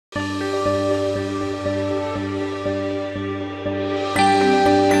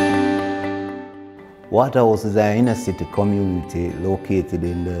Waterhouse is an inner city community located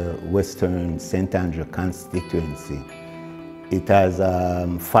in the western St. Andrew constituency. It has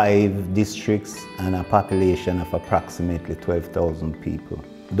 5 districts and a population of approximately 12,000 people.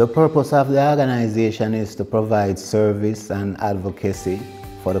 The purpose of the organization is to provide service and advocacy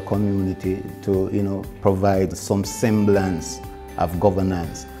for the community, to provide some semblance of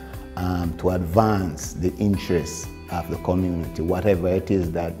governance to advance the interests of the community. Whatever it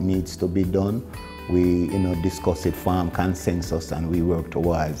is that needs to be done, we discuss it, form consensus, and we work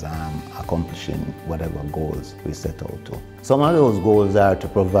towards accomplishing whatever goals we set out to. Some of those goals are to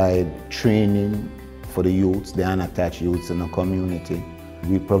provide training for the youths, the unattached youths in the community.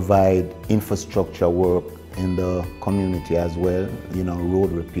 We provide infrastructure work in the community as well,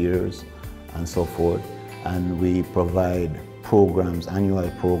 road repairs and so forth. And we provide programs,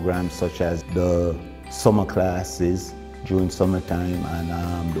 annual programs such as the summer classes during summertime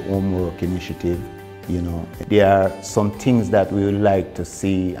and the homework initiative. There are some things that we would like to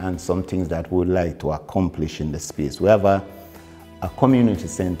see and some things that we would like to accomplish in the space. We have a community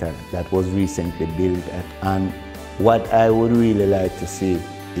center that was recently built, and what I would really like to see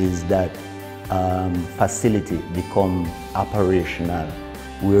is that facility become operational,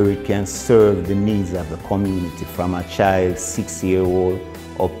 where it can serve the needs of the community, from a child 6-year-old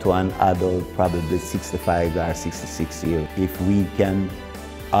up to an adult, probably 65 or 66 years. If we can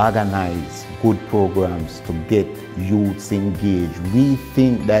organize good programs to get youths engaged, we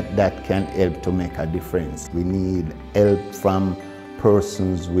think that that can help to make a difference. We need help from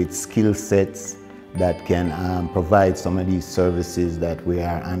persons with skill sets that can provide some of these services that we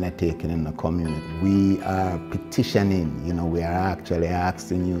are undertaking in the community. We are petitioning, we are actually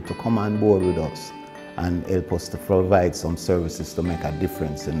asking you to come on board with us and help us to provide some services to make a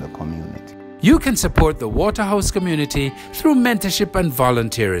difference in the community. You can support the Waterhouse community through mentorship and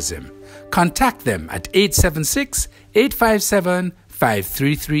volunteerism. Contact them at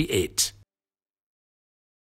 876-857-5338.